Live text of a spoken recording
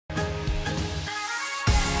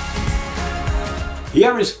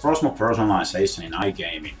Here is Frosmo personalization in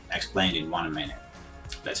iGaming explained in 1 minute.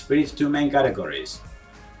 Let's split it to two main categories: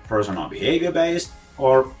 personal behavior based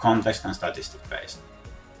or context and statistic based.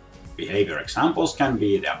 Behavior examples can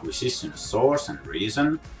be the acquisition source and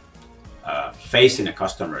reason, phase in a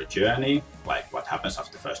customer journey, like what happens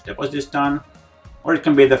after the first deposit is done, or it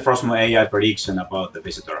can be the Frosmo AI prediction about the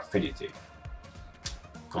visitor affinity.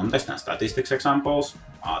 Context and statistics examples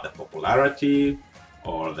are the popularity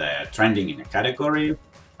or the trending in a category.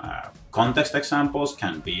 Context examples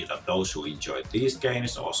can be that those who enjoy these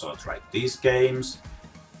games also tried these games,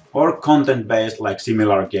 or content-based like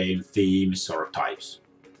similar game themes or types.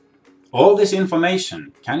 All this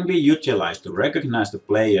information can be utilized to recognize the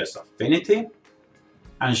player's affinity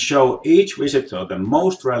and show each visitor the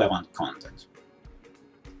most relevant content.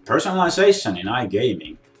 Personalization in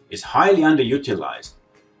iGaming is highly underutilized,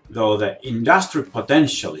 though the industry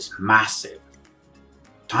potential is massive.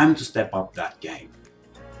 Time to step up that game.